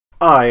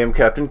I am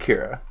Captain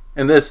Kira,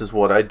 and this is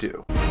what I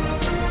do.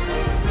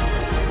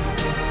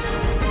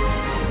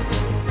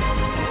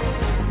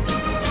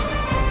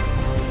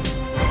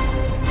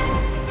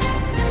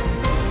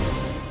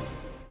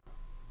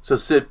 So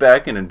sit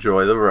back and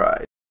enjoy the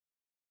ride.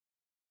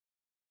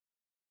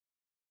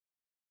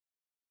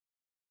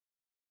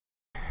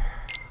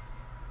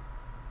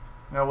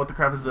 Now, what the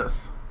crap is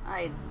this?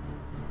 I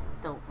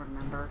don't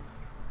remember.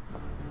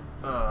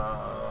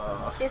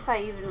 If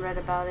I even read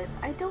about it,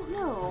 I don't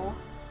know.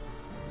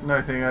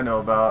 Another thing I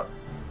know about.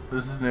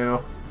 This is new.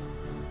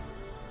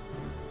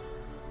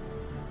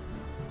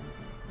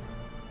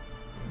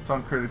 It's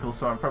on critical,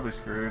 so I'm probably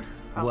screwed.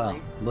 Probably.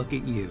 Well, look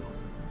at you.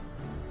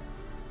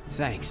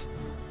 Thanks.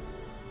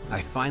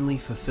 I finally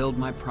fulfilled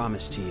my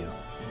promise to you.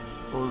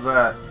 What was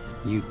that?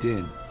 You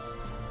did.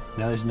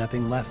 Now there's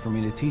nothing left for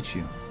me to teach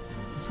you.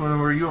 Just when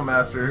were you a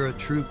master? You're a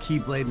true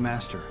Keyblade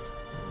master.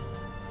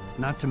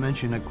 Not to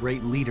mention a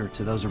great leader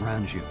to those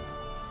around you.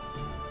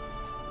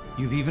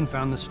 You've even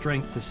found the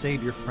strength to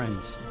save your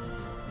friends.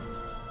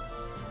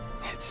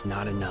 It's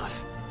not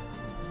enough.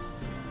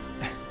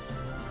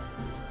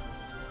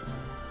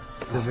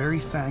 The very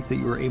fact that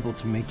you were able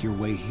to make your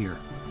way here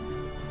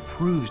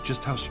proves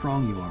just how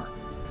strong you are.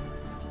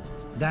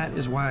 That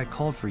is why I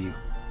called for you.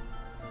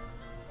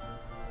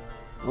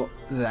 Well,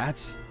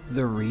 that's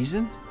the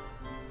reason?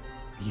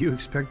 You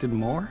expected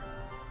more?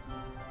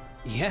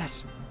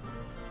 Yes.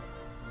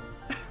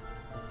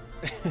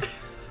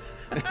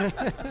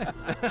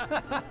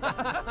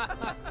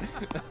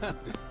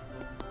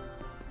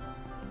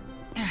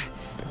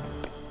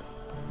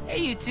 Hey,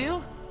 you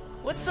two.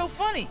 What's so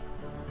funny?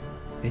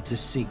 It's a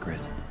secret.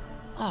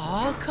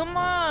 Oh, come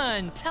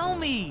on. Tell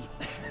me.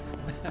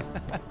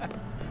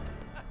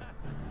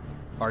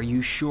 Are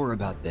you sure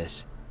about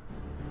this?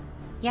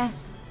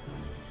 Yes.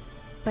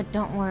 But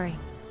don't worry.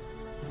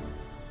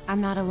 I'm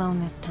not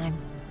alone this time.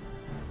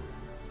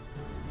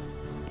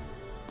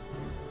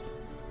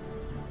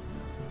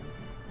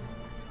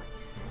 That's what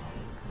you say.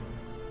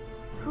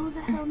 Who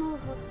the hell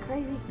knows what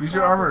crazy Use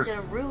your crap armors. is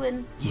gonna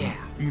ruin? Yeah.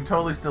 You can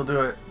totally still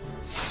do it.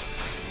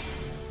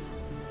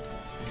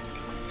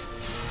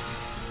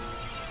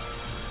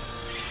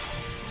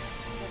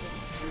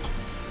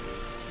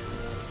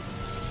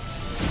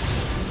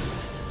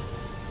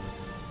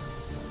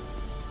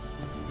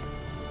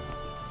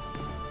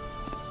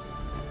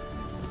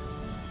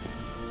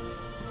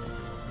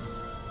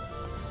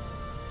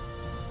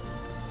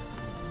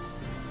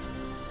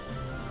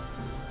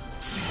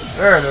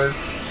 There it is.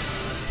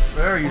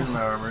 They're using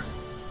their armors.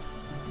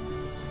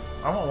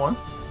 I want one.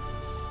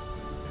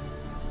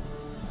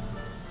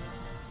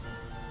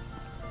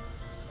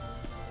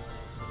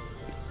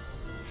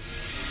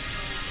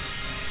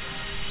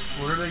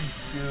 What are they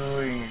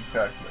doing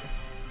exactly?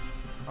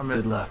 I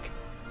missed Good that. luck.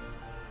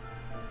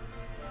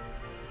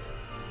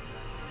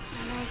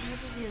 I know as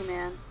much as you,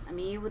 man. I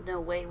mean, you would know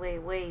way, way,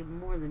 way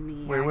more than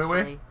me. Way, way, way?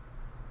 actually.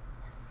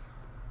 Yes.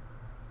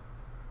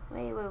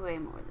 Way, way, way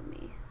more than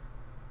me.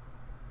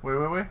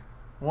 Wait.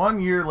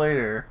 1 year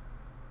later,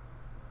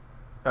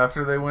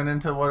 after they went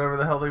into whatever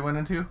the hell they went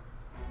into?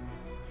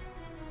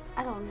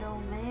 I don't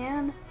know,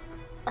 man.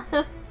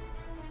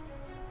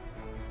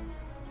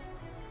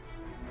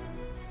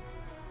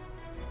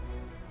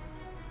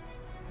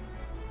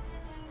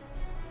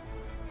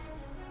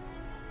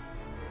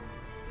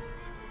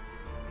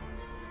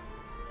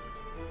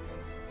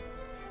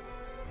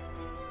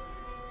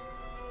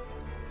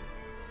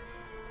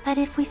 But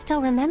if we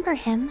still remember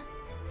him,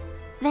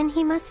 then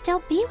he must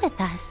still be with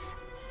us.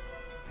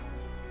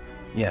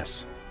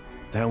 Yes,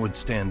 that would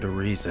stand to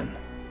reason.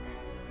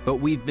 But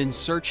we've been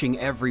searching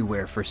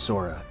everywhere for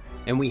Sora,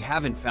 and we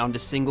haven't found a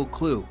single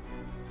clue.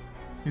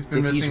 He's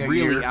been If he's missing a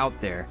really year. out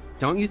there,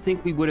 don't you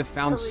think we would have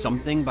found At least.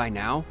 something by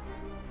now?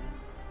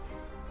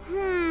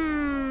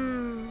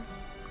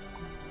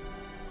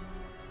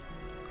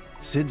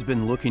 Sid's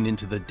been looking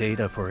into the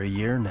data for a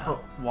year now.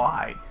 But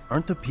why?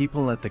 Aren't the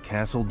people at the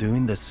castle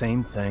doing the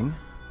same thing?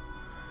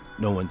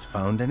 No one's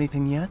found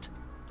anything yet?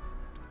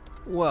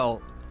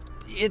 Well,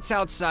 it's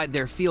outside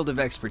their field of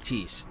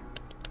expertise.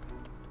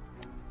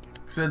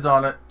 Sid's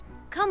on it.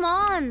 Come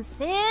on,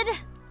 Sid.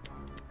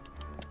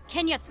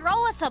 Can you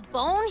throw us a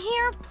bone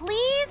here,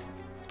 please?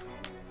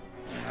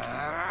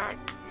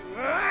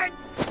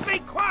 Be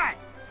quiet!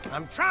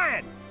 I'm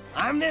trying.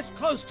 I'm this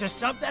close to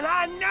something,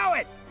 I know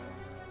it!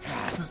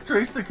 Just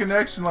trace the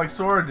connection like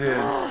Sora did.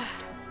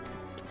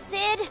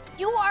 Sid,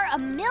 you are a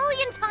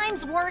million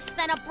times worse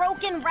than a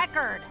broken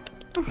record.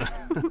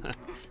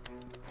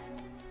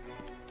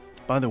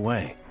 By the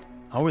way,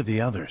 how are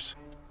the others?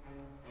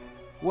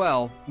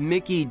 Well,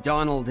 Mickey,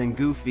 Donald, and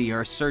Goofy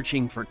are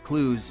searching for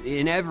clues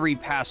in every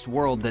past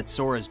world that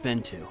Sora's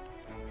been to.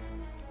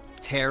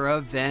 Terra,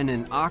 Ven,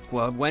 and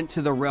Aqua went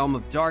to the Realm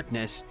of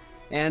Darkness,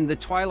 and the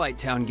Twilight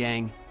Town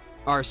gang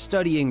are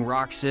studying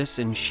Roxas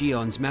and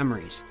Shion's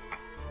memories.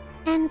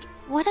 And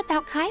what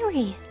about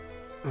Kairi?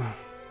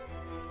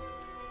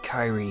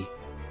 Kairi.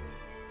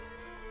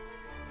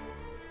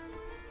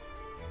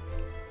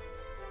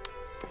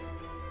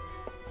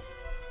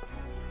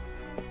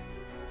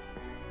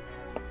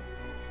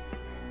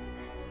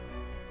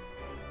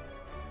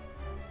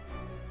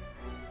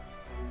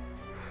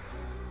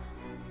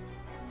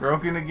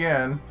 Broken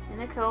again.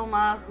 In a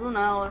coma, who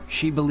knows?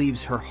 She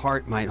believes her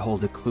heart might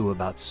hold a clue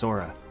about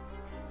Sora.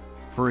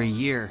 For a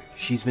year,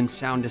 she's been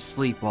sound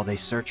asleep while they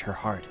search her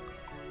heart.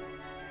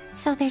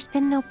 So there's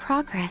been no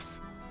progress.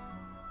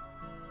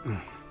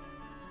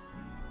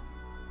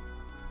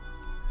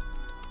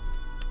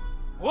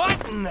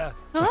 What in the...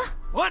 Huh?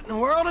 What in the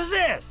world is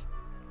this?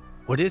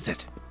 What is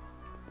it?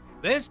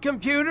 This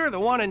computer, the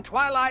one in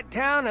Twilight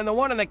Town, and the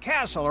one in the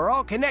castle are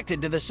all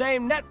connected to the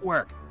same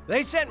network.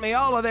 They sent me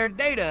all of their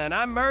data, and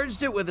I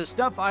merged it with the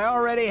stuff I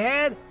already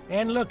had,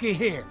 and looky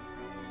here.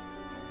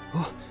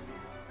 Oh,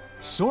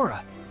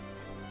 Sora.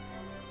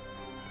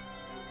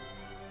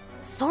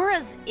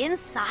 Sora's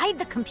inside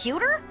the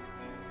computer?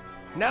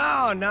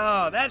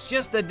 No, that's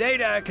just the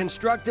data I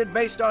constructed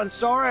based on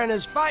Sora and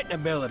his fighting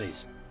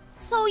abilities.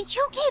 So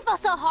you gave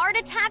us a heart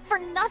attack for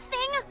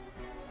nothing?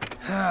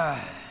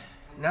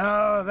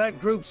 No, that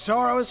group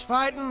Sora was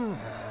fighting,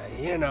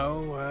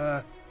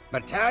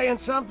 battalion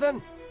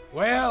something?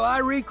 Well, I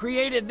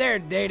recreated their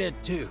data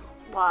too.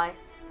 Why?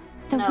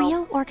 The No.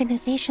 real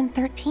Organization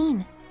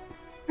 13.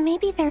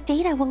 Maybe their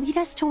data will lead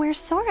us to where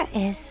Sora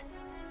is.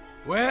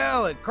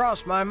 Well, it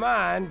crossed my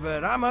mind,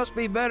 but I must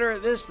be better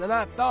at this than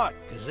I thought,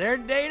 because their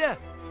data,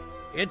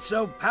 it's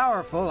so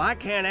powerful I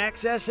can't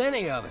access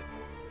any of it.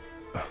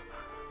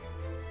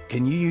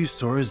 Can you use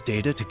Sora's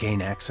data to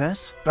gain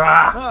access?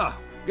 Oh,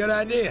 good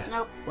idea.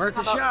 Nope. Worth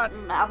How a shot.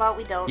 How about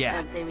we don't Yeah.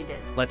 and say we did?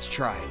 Let's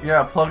try.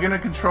 Yeah, plug in a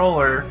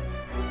controller.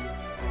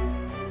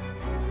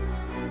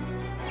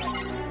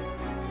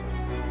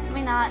 Can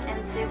we not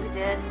and say we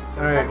did?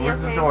 Alright, where's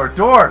the door?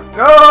 Door!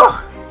 No!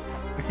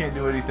 I can't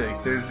do anything.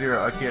 There's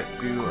 0. I can't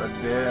do a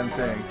damn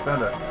thing.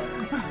 Thunder.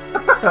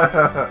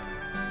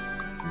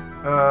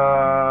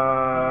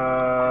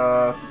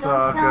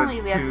 Don't tell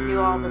me we have to do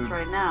all this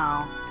right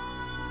now.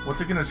 What's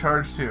it gonna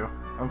charge to?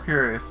 I'm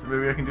curious.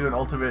 Maybe I can do an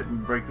ultimate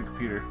and break the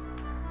computer.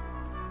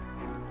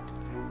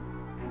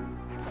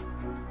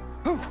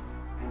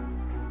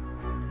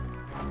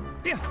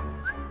 Yeah.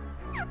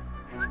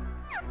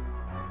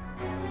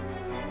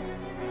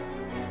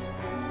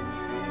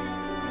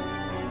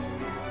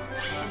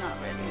 I'm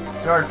not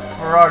ready. Dark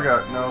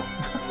Faraga. No.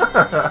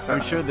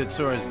 I'm sure that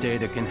Sora's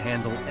data can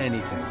handle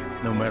anything,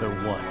 no matter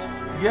what.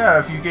 Yeah,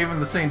 if you gave him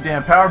the same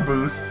damn power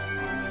boost.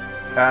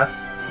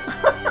 S.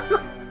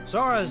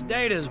 Sora's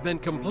data's been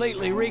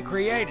completely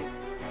recreated.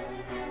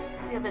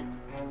 Yeah, but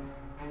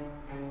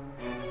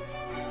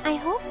I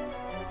hope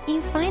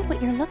you find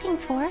what you're looking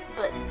for.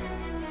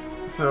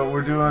 So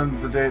we're doing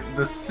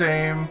the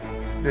same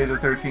Data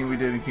 13 we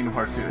did in Kingdom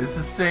Hearts 2. It's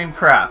the same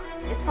crap.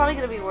 it's probably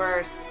gonna be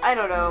worse. I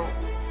don't know.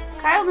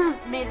 Kyle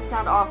made it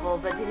sound awful,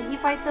 but did he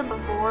fight them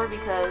before?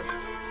 Because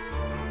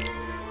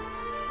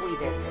we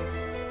did.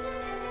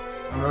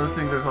 I'm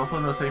noticing there's also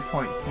no save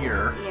point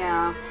here.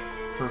 Yeah,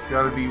 So it's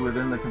got to be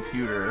within the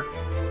computer.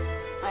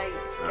 I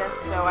guess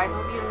so. I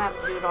hope you don't have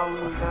to do it all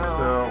in one go.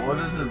 So what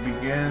is it?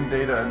 Begin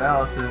data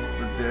analysis,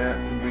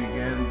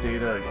 begin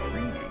data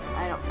reading.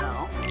 I don't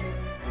know.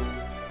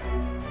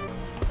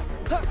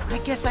 I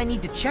guess I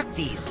need to check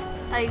these.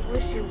 I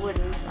wish you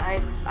wouldn't.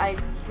 I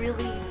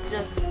really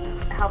just.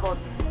 How about.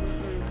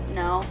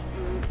 No.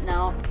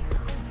 No.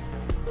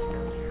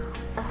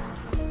 Ugh,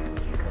 for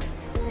goodness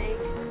sake.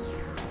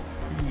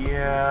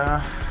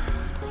 Yeah.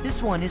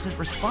 This one isn't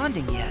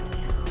responding yet.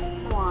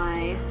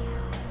 Why?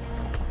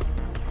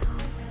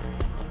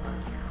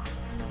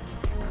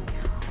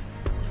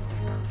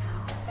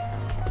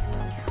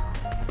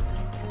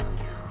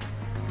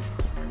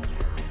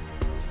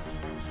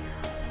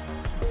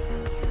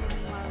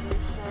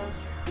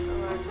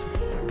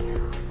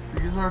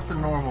 These aren't the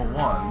normal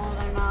ones. No,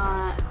 they're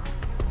not.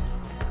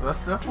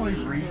 That's definitely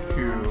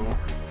Riku.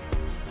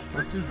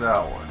 Let's do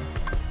that one.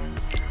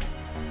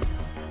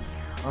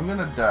 I'm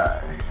gonna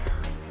die.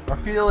 I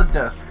feel a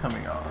death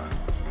coming on.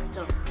 Just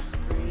don't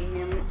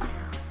scream.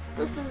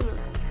 This is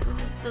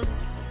just.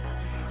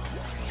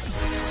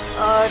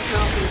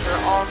 Trophies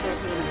are all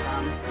 13 of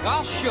them.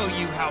 I'll show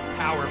you how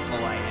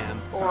powerful I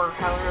am. Or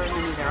however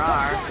many there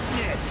are.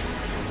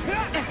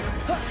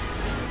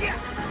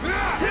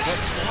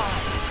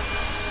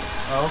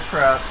 Oh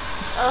crap.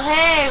 Oh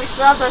hey, we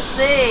still have those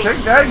things!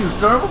 Take that, you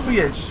son of a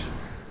bitch!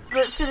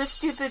 But for the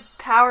stupid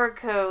power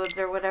codes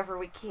or whatever,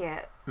 we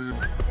can't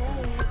say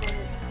that it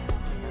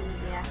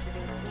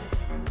deactivates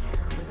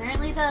it.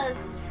 Apparently it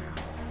does.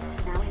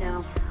 Now we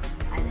know.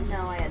 I didn't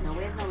know. I had no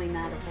way of knowing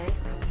that, okay?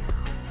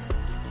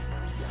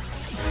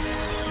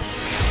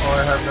 Oh,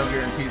 I have no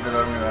guarantee that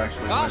I'm gonna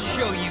actually I'll win.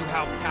 show you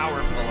how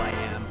powerful I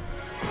am.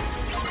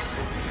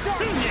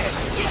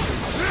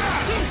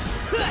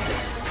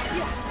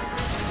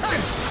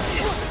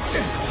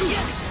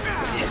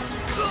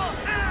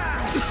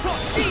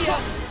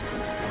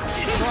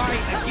 Try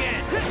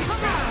again.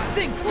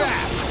 Think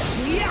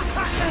fast.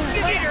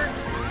 Later.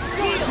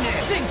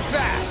 Think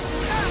fast.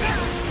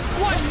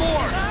 One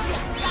more.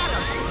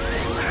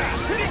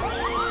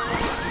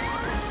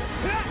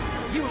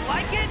 You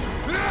like it?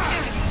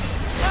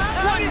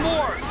 One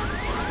more.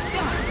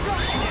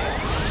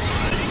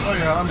 Oh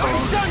yeah, I'm I'm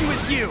done. done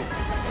with you.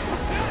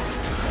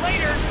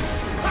 Later.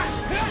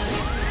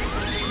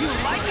 You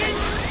like it?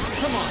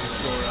 Come on,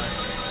 Sora.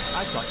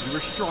 I thought you were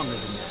stronger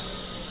than that.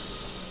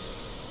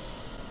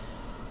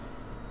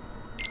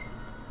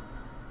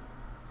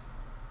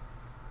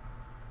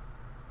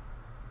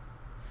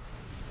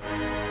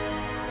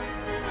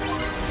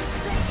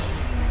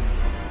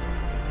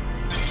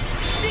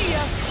 See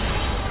ya!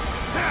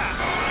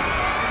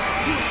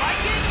 You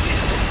like it?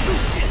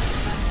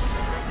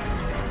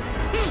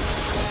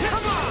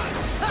 Come on!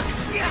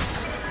 Yeah!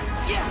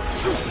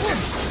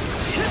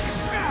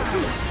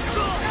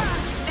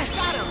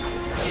 Got him!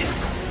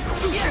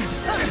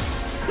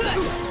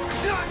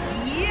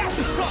 Yes!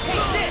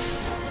 Take this!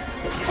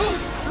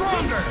 Who's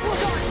stronger?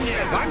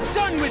 I'm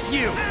done with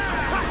you!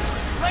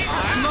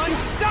 I'm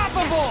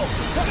unstoppable!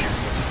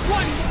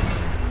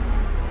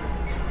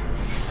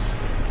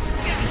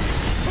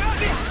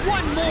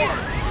 One more!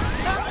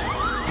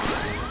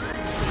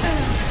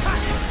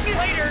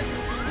 Later!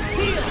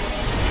 Heal!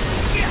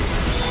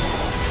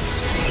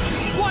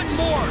 One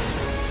more!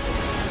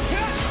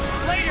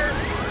 Later!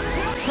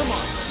 Come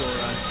on,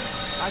 Sora.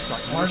 I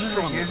thought you Why were did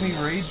stronger. it give me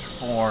rage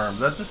form?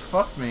 That just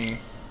fucked me.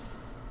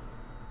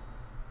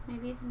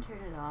 Maybe you can turn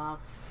it off.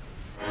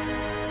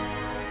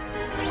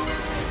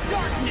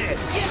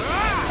 Darkness!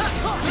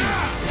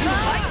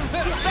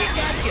 Back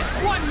at you!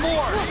 One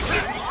more!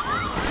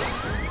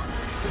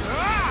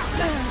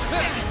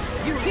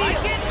 You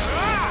like it?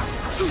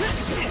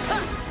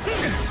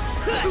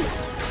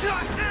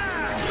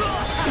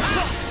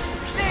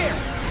 There!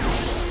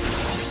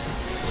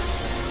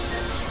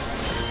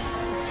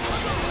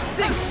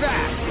 Think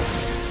fast!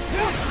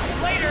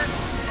 Later!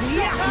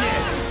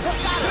 Darkness!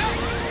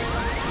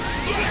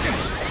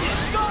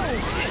 Go!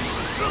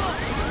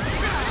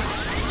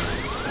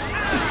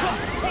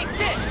 Take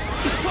this!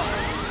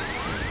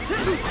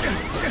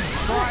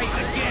 Try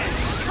again!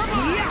 Come on!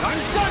 I'm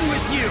done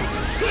with you!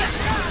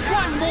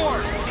 One more!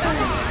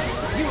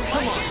 You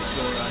come on,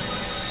 Sora.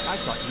 I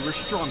thought you were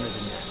stronger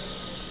than that.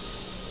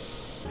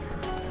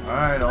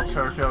 Alright, I'll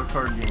check out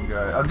Card Game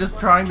Guy. I'm just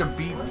trying to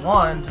beat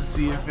one to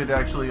see if it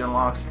actually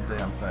unlocks the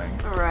damn thing.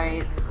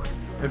 Right.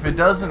 If it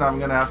doesn't, I'm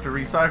gonna have to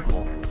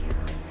recycle.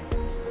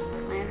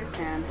 I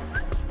understand.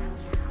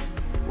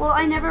 Well,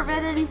 I never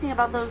read anything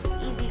about those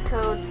easy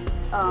codes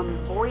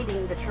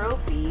voiding the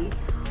trophy.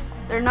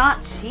 They're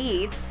not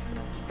cheats.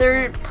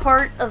 They're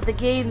part of the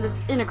game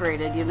that's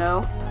integrated, you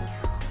know?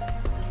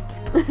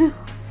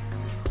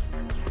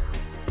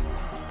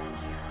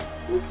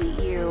 Look at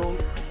you.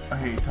 I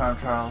hate time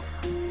trials.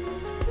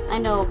 I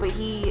know, but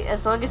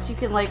as long as you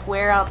can, like,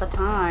 wear out the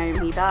time,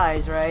 he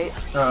dies, right?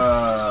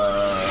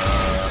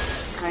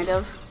 Kind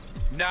of.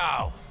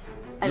 Now,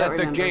 I don't let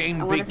the remember.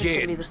 game I wonder if it's gonna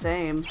begin. be the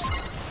same.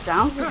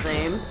 Sounds the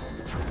same.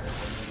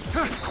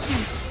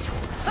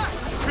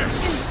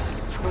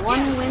 The one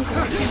who wins in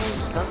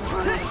games doesn't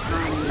run out of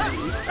time in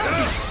these.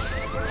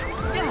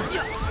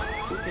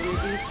 You can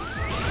reduce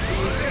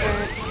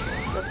certs,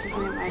 what's his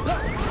name,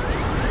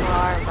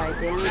 bar by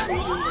damaging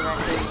him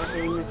directly or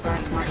hitting the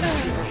cross marks in the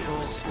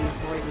circle and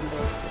avoiding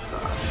those with the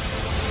cross.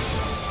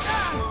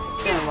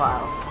 It's been a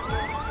while.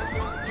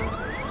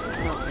 I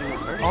don't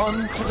remember. On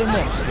to the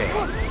next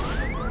game.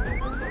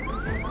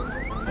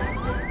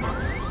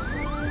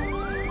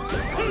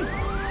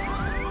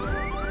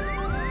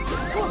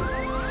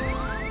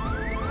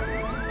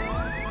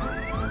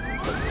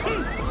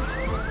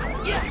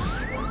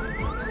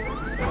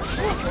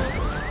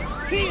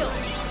 Heal!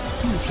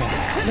 Too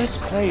bad. Let's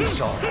play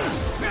some.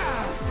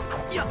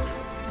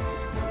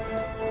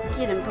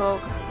 Get him,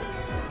 Poke.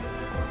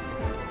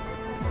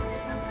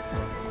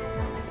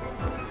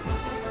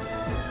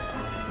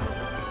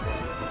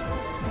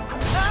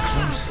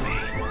 Closely.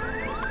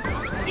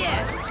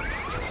 Yeah!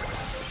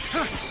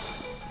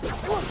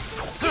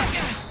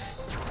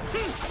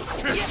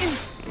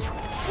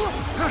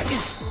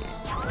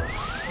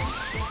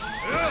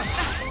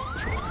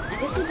 I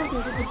guess he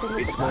doesn't do the thing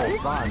with It's the more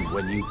dice. fun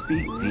when you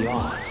beat the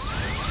odds.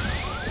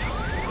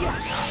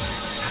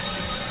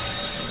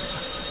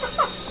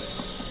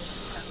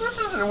 This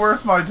isn't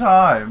worth my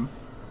time.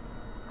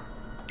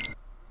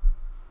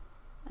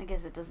 I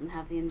guess it doesn't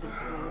have the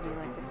invincibility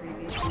like the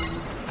previous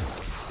one.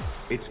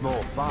 It's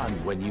more fun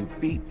when you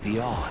beat the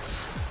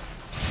odds.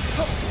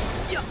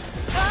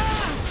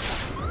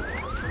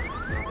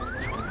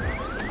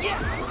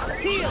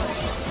 Heal!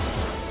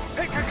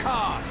 Pick a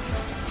card.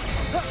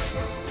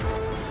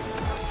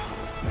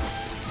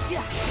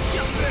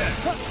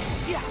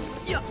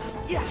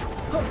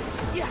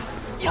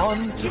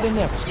 On to the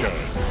next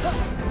game.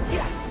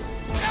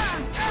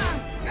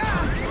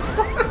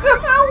 What the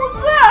hell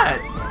was that?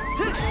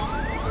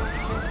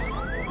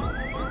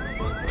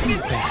 Too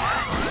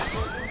bad.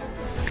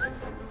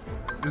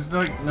 There's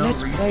like no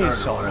Let's play, restart or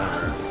Sora.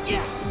 whatever.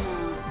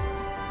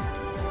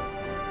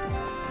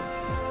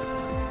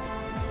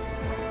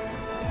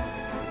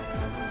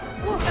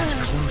 Watch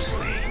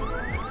closely.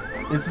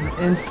 It's an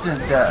instant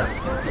death.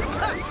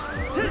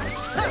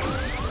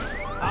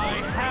 I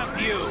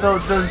have you! So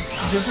does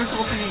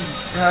difficulty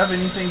have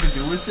anything to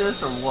do with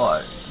this or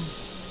what?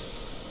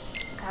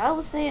 Kyle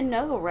was saying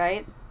no,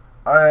 right?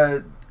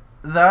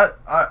 that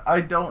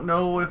I don't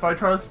know if I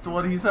trust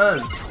what he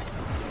says.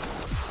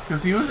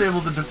 Because he was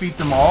able to defeat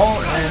them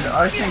all, and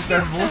I think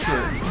that's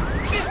bullshit.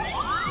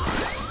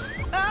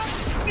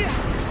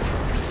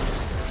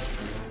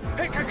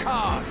 Pick a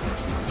card.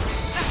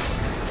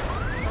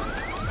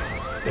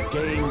 The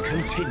game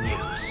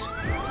continues.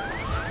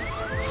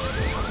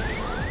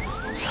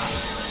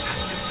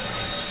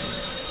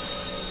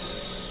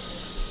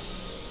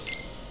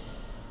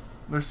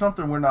 There's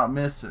something we're not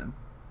missing.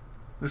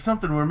 There's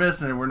something we're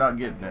missing and we're not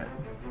getting it.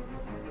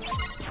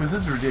 Because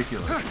this is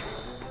ridiculous.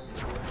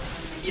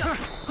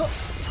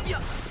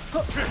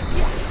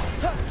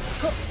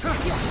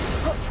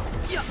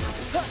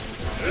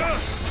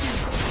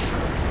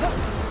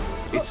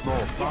 It's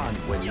more fun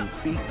when you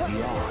beat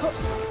the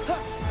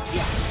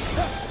odds.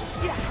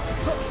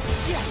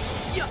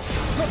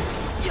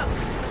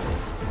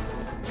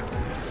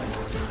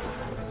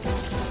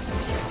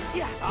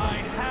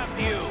 I have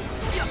you.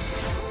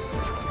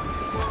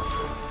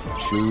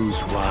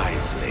 Choose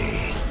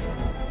wisely.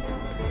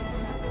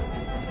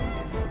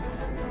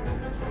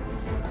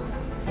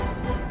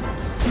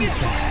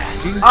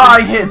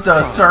 I hit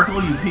the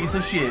circle, you piece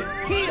of shit.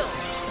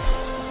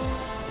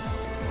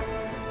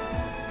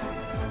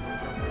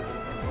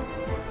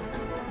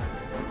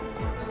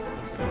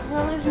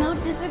 Well, there's no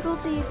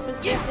difficulty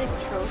specific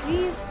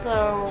trophies,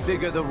 so...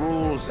 Figure the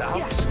rules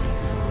out.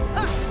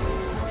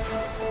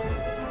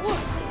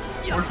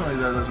 Fortunately,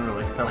 that doesn't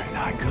really help. Where'd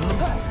I go?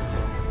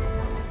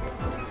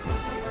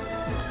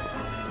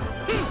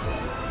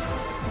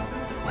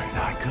 Where'd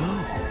I go?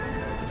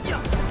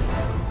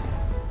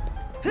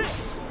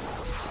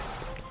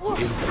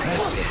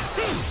 Impressive.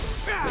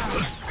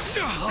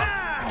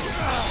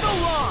 So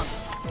long.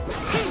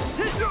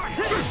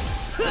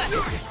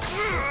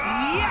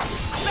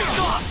 Back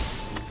off.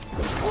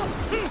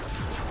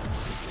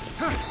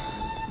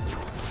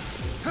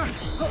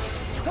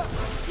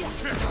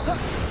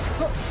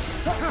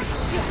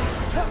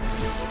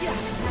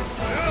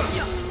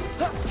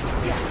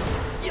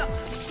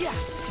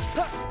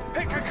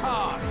 Pick a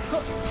card.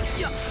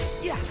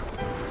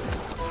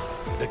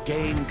 The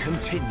game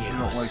continues. I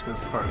don't like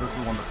this part. This is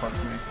the one that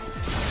fucks me.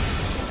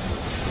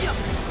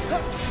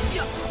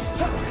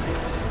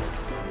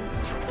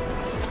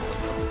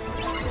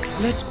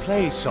 Let's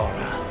play,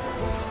 Sora.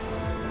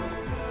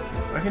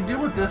 I can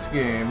deal with this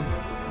game.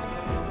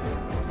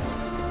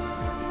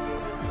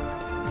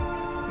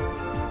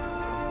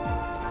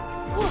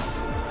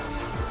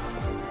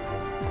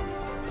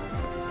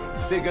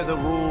 Figure the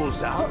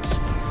rules out.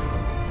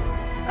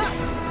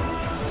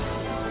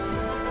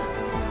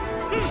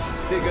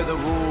 Figure the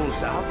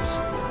rules out.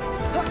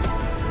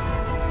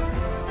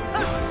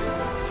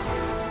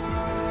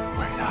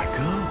 Where'd I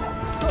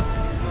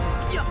go?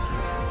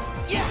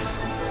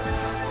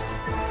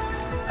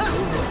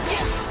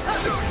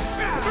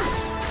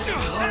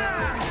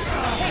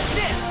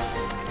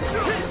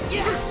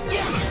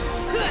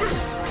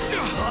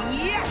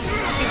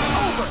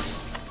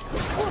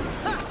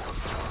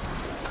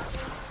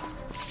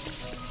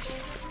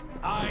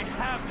 I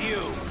have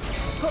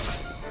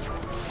you.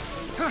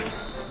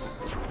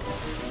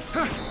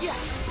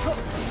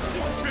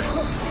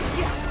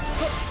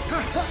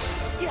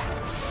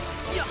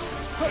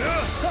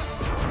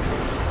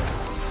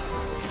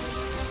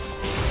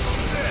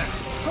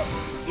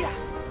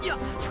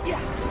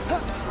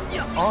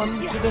 On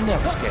to the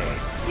next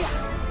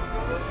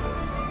game.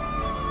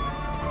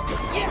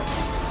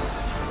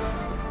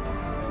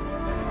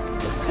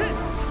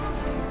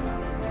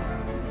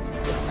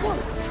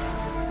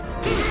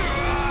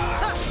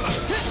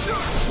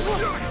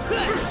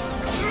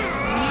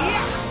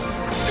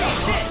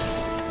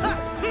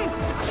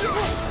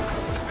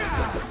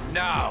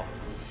 Now,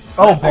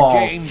 Oh, let the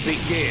balls. game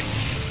begin.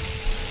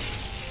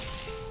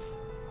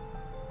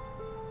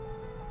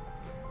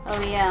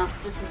 Oh yeah,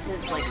 this is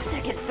his like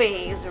second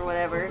phase or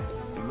whatever.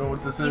 I don't know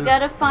what this You is.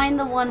 gotta find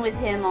the one with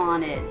him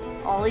on it.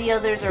 All the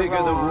others are Figure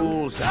wrong. the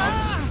rules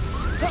out.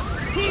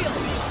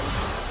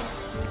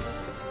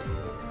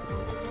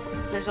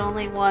 There's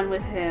only one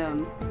with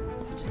him,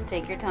 so just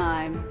take your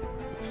time.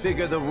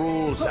 Figure the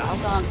rules I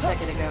saw out. him a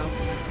second ago,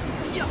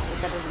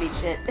 but that doesn't mean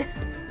shit.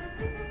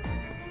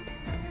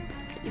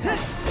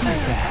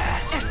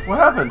 What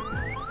happened?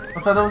 I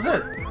thought that was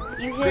it.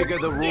 You hit Figure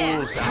the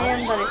rules him,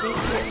 out. but I think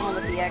you hit one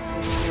with the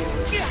X's too.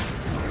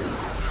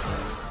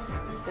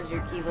 Because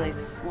your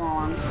Keyblade's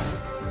long.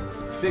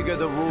 Figure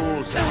the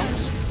rules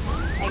out.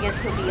 I guess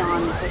he'll be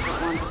on the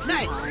different ones.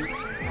 Nice.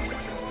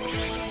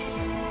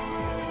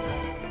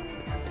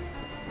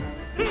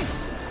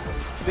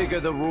 Figure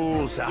the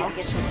rules Yeah, I out.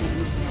 guess he'll be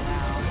moving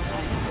around.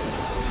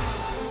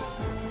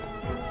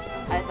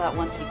 I thought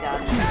once you got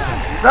him, you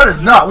got him. That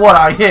is not what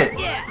I hit.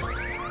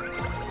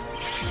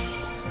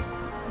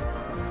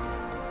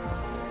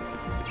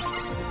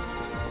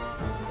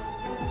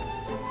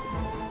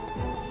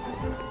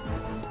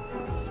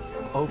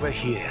 Over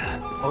here.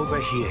 Over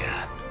here.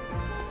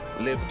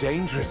 Live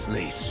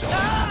dangerously,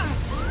 Sora.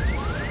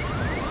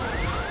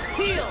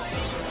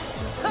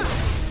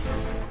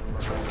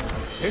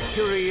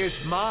 Victory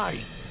is mine,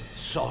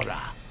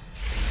 Sora.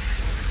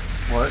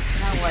 What?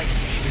 Not white.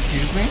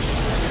 Excuse me?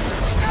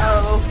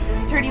 Oh, does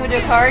he turn you into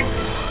a card?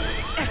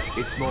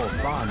 It's more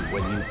fun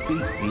when you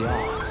beat the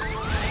odds.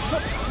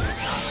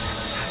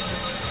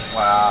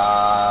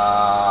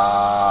 Wow.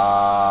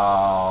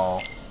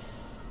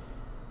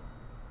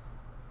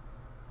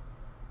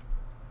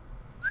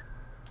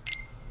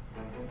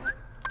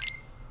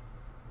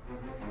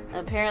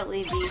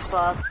 Apparently these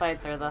boss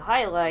fights are the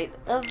highlight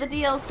of the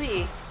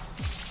DLC.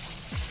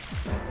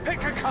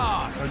 Pick a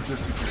card! I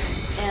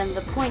disagree. And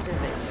the point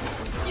of it.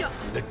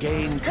 The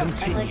game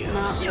continues. Like,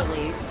 not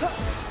really.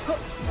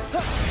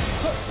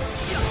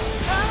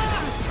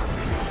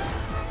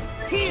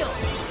 Heal!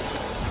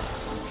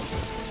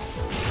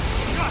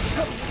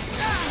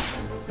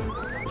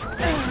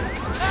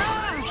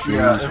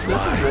 Yeah, if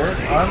this is it,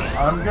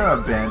 I'm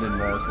gonna abandon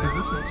this because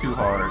this is too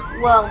hard.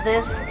 Well,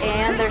 this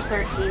and there's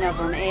 13 of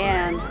them,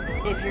 and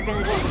if you're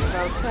gonna do the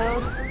pro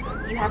codes,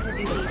 you have to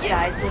do these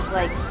guys with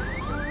like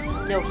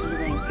no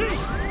healing.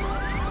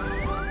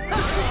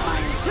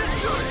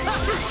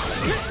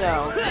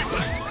 So,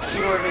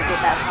 in order to get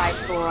that high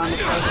score on the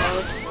pro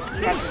codes,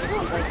 you have to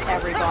defeat like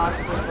every boss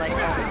with like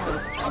all the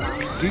codes still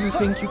on. Do you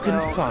think you can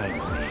find me?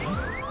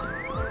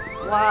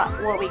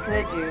 What we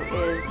could do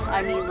is,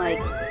 I mean, like,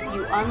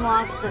 you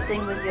unlock the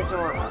thing with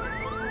Yozora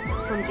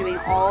from doing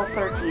all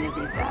 13 of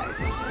these guys.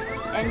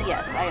 And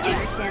yes, I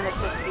understand they're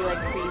supposed to be like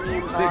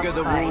premium boss Figure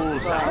the fights,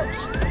 rules but out.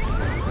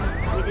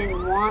 we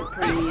didn't want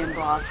premium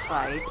boss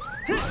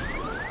fights.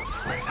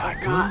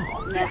 It's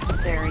not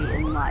necessary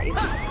in life.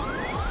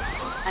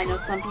 I know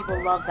some people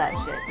love that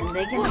shit, and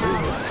they can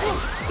have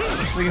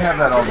it. We can have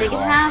that all day They can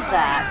long. have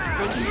that.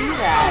 They can do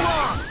that.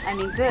 I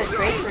mean, good,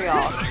 great for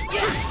y'all.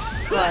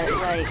 But,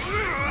 like,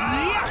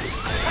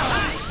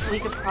 we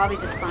could probably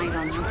just find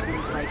on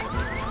YouTube, like,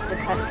 the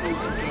cutscenes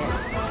you get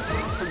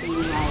from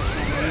beating all of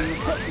them, and the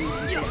cutscenes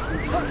you get from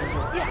beating the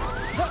boss.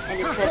 And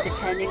it said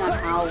depending on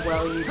how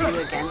well you do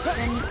against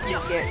him, you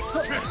get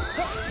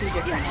 2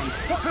 different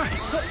endings.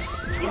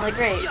 I'm like,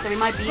 great, so we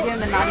might beat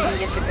him and not even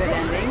get the good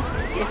ending,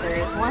 if there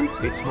is one.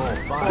 It's more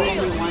fun. Or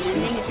only one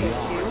ending, if there's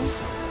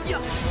 2.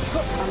 I'm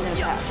gonna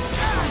pass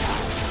on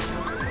that.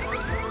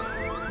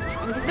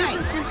 Because this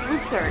is just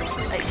absurd.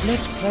 Like,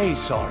 Let's play,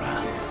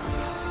 Sora.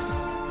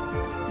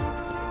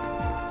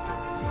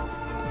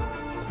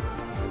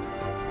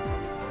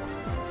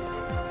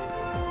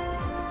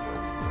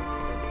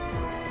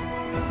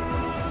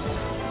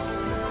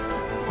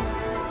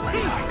 Where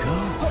did I go?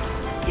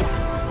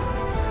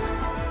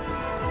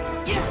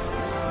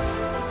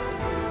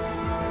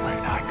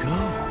 Where'd I go?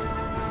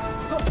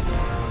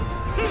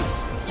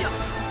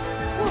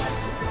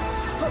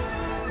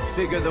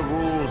 Figure the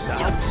rules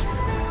out.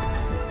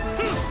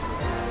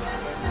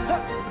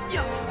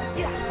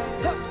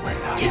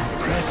 Where'd I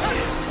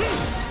impressive?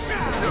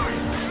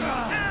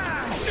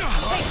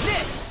 Take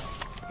this!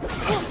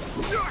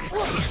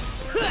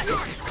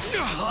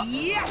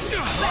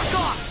 Back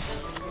off!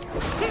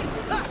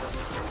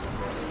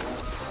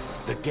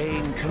 The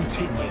game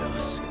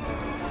continues.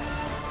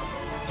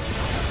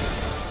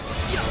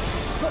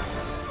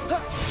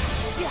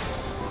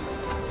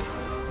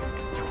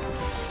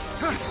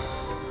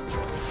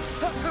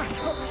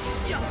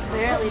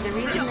 apparently the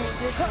reason they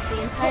exist is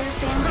the entire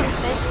family is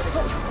fake.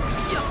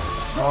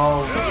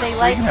 Oh, They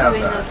like can have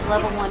doing that. those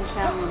level 1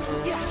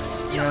 challenges.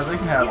 Yeah, they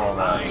can have all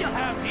that.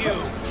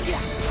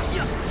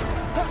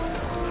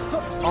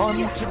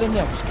 On to the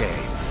next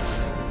game.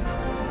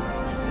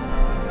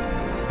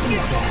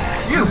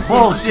 You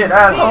bullshit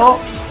asshole!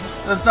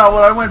 That's not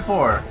what I went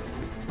for.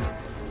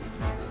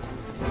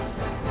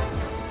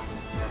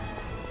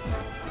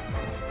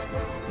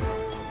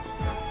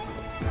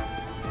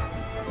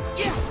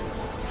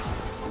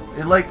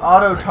 It like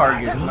auto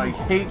targets, and I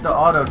hate the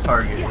auto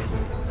target.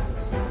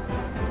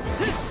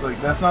 Like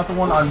that's not the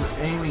one I'm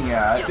aiming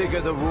at.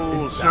 Figure the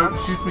rules It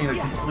shoots me in a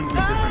completely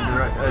different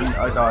direction, and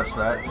I dodged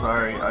that.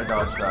 Sorry, I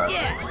dodged that.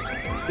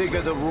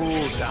 Figure the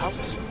rules out.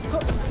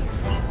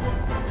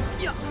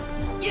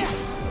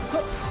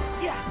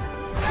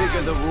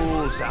 Figure the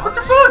rules out. What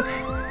the fuck?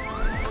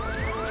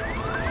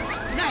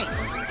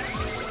 Nice.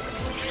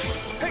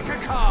 Pick a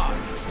card.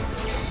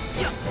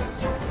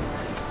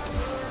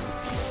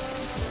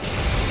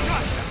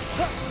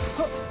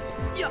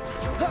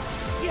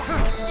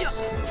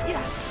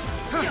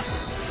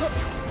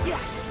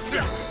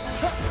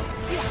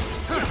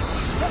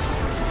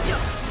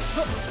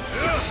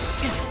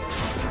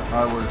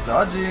 I was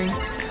dodging.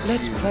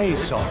 Let's play,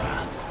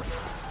 Sora.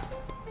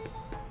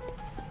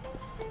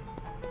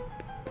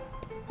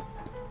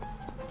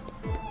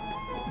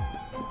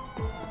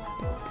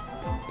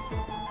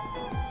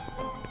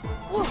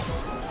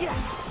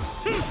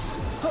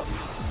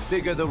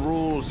 Figure the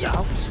rules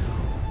out.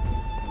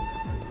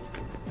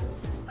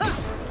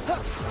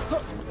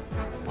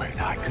 Where'd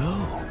I go?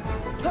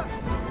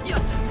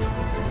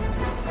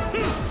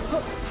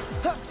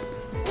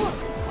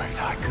 Where'd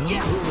I go?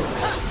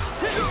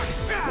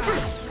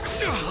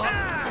 So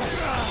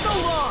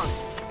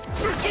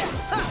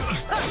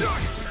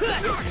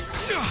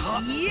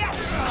long.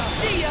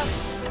 See ya.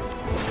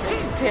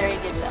 They're comparing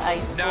it to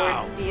Ice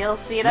Now, Sports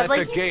DLC, and let I'm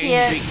like, the you game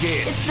can't.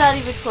 begin. It's not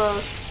even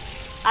close.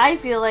 I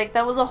feel like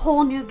that was a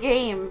whole new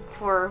game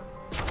for.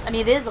 I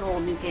mean, it is a whole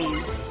new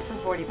game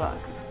for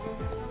 $40.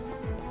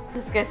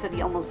 This guy said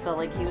he almost felt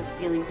like he was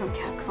stealing from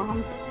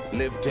Capcom.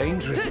 Live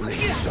dangerously,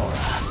 Sora.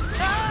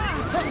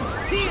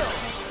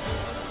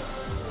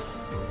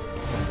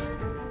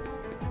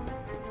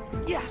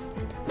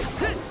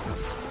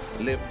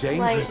 Live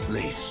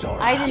dangerously,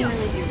 Sora. I didn't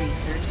really do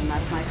research, and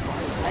that's my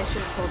fault. I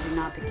should have told you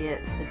not to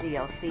get the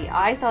DLC.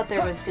 I thought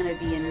there was going to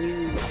be a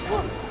new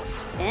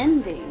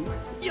ending.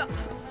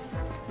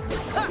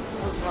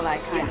 Was what I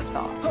kind of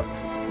thought.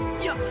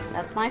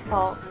 That's my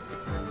fault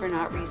for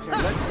not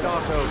researching. Let's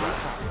start over.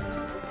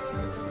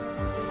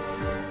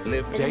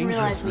 Live I didn't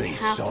realize we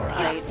dangerously, have to Sora.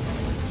 fight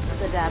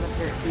the Data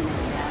 13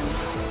 again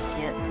just to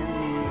get the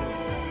new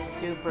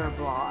Super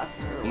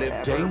Boss or whatever.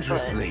 Live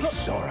dangerously,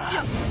 Sora.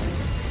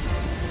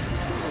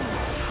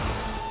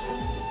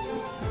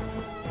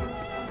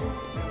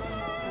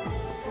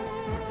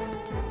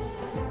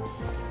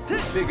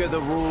 Figure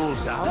the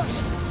rules out.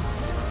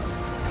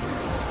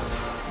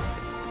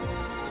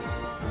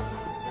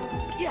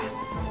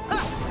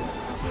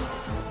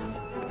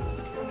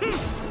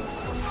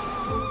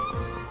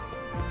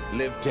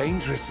 Live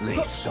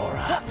dangerously,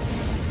 Sora.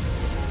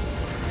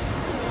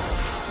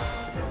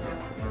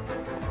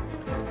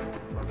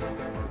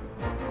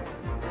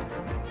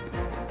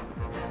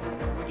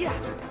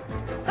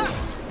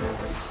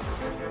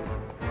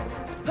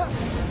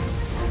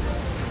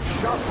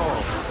 Shuffle.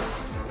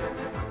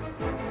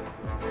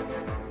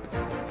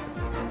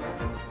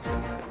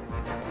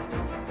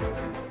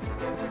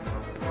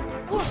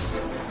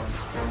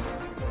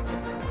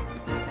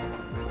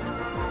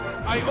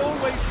 I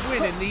always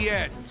win in the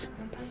end.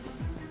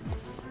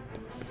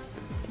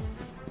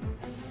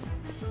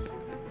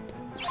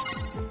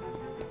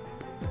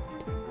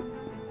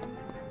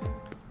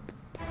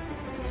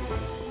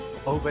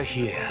 Over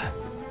here.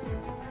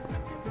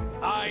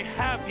 I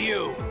have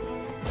you.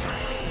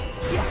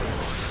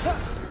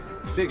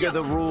 Figure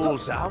the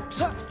rules out.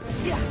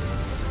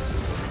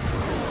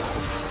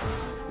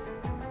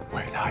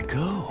 Where'd I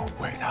go?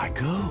 Where'd I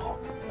go?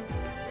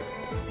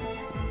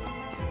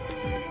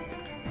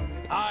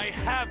 I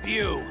have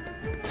you.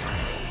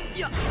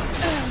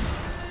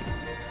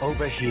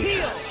 Over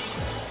here.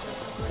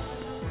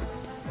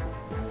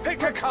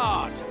 Pick a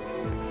card.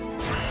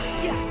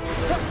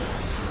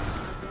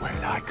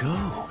 Where'd I go?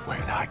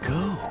 Where'd I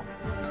go?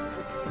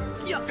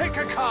 Pick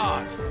a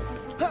card.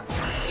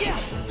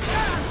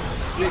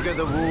 Figure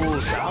the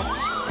rules out.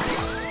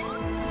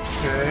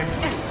 Okay.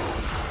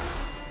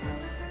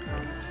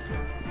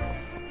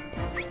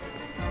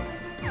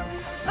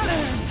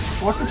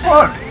 What the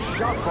fuck?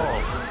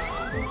 Shuffle.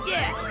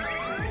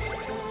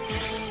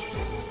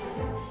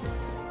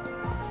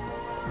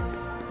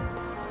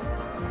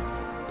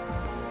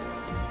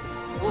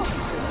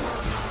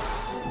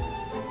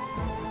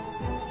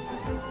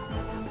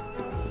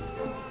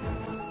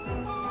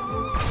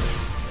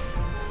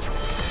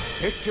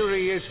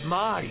 Victory is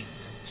mine,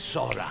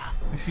 Sora.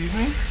 Excuse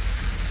me?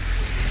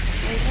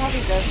 He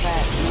probably does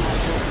that.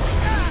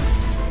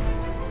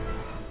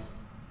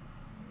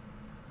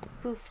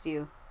 Poofed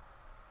you.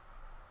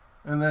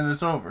 And then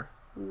it's over.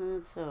 And then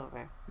it's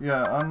over.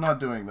 Yeah, I'm not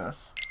doing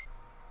this.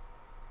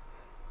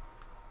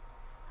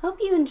 Hope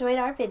you enjoyed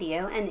our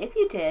video, and if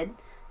you did,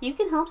 you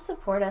can help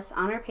support us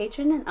on our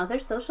Patreon and other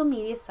social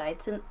media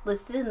sites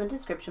listed in the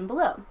description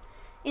below.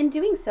 In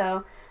doing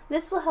so,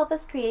 this will help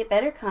us create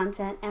better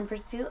content and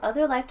pursue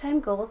other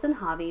lifetime goals and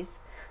hobbies,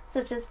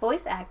 such as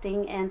voice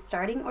acting and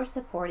starting or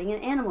supporting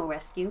an animal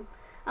rescue,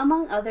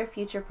 among other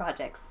future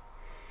projects.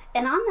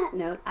 And on that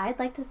note, I'd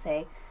like to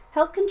say,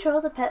 help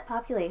control the pet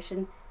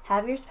population,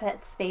 have your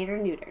pets spayed or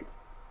neutered.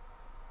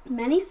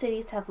 Many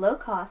cities have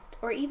low-cost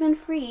or even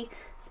free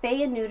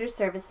spay and neuter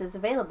services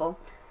available,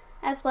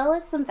 as well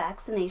as some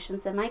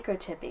vaccinations and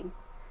microchipping.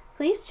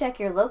 Please check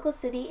your local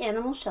city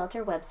animal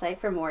shelter website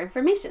for more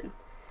information.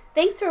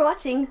 Thanks for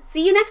watching.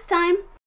 See you next time!